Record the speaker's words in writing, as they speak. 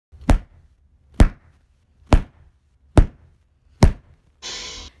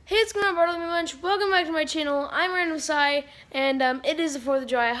What's going on, Bartlemy Bunch? Welcome back to my channel. I'm Random Sai, and it is the 4th of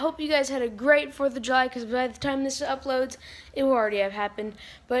July. I hope you guys had a great 4th of July, because by the time this uploads, it will already have happened.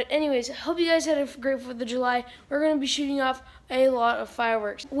 But anyways, I hope you guys had a great 4th of July. We're going to be shooting off a lot of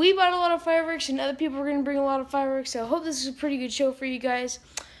fireworks. We bought a lot of fireworks, and other people are going to bring a lot of fireworks, so I hope this is a pretty good show for you guys.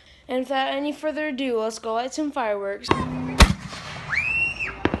 And without any further ado, let's go light some fireworks.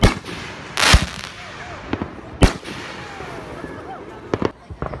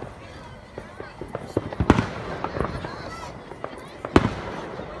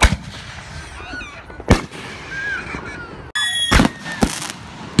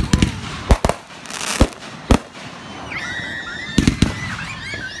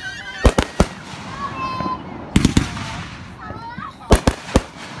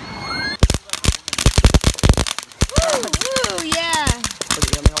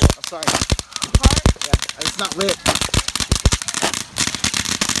 Sorry. Yeah, it's not lit.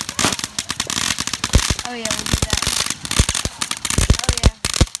 Oh yeah, we'll do that. Oh yeah.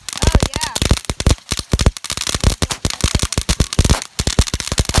 Oh yeah.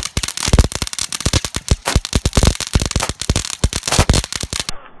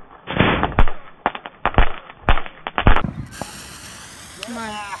 Come on.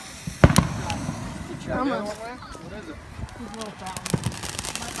 Almost. What is it? This little fountain.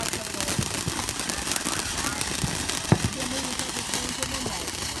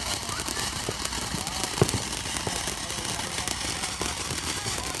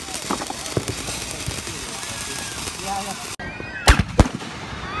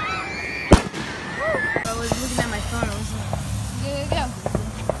 I was looking at my phone. I was like, go.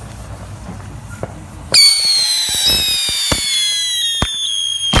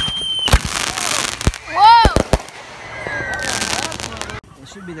 Whoa! It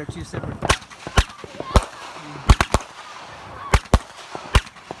should be there two separate.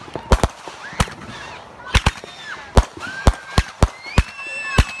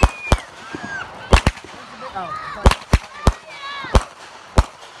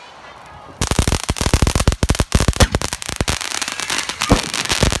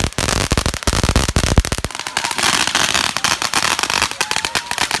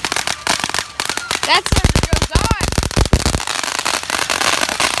 That's where it goes on.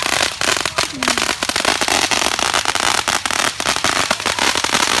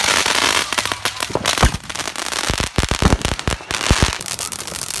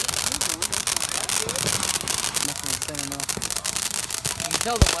 You can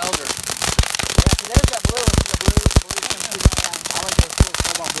tell the welder. Yeah, see, there's that blue one. The blue comes through. I like those cool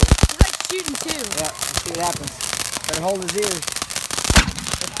cobalt blue. He's like shooting too. Yeah, let's see what happens. Better hold his ears.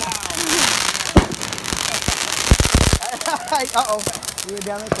 Uh-oh. You were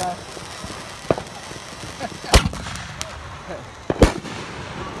down this side.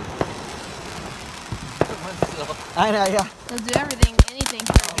 I know, yeah. They'll do everything, anything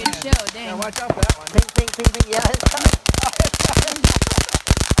for a good show. Dang. Yeah, watch out for that one. Ping, ping, ping, ping. Yeah, it's coming.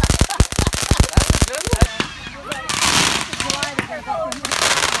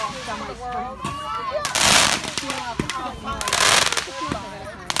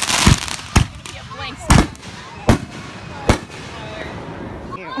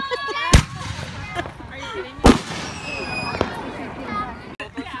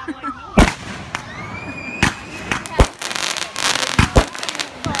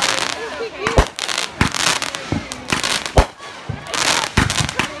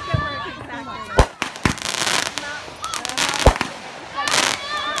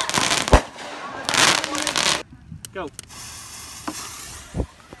 Go.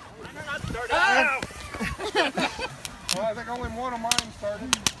 Well, I think only one of mine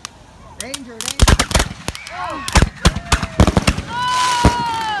started. Danger, danger. Oh.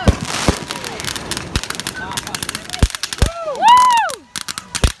 Woo!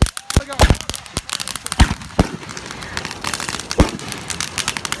 Look out.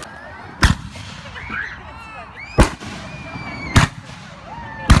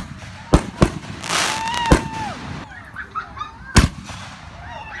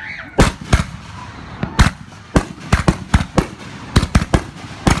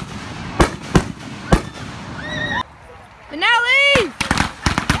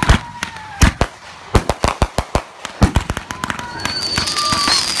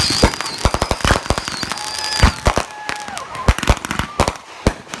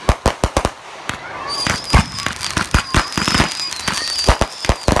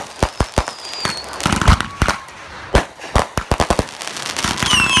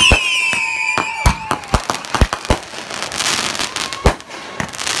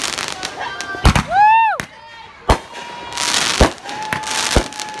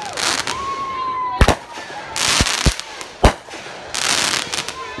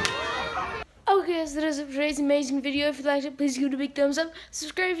 guys, that is it for today's amazing video. If you liked it, please give it a big thumbs up.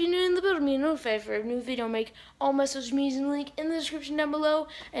 Subscribe if you're new in the building, be notified for every new video I make. All my social medias in the link in the description down below.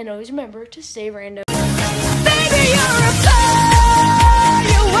 And always remember to stay random. Baby, you're a firework.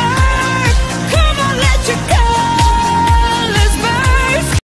 Come on, let your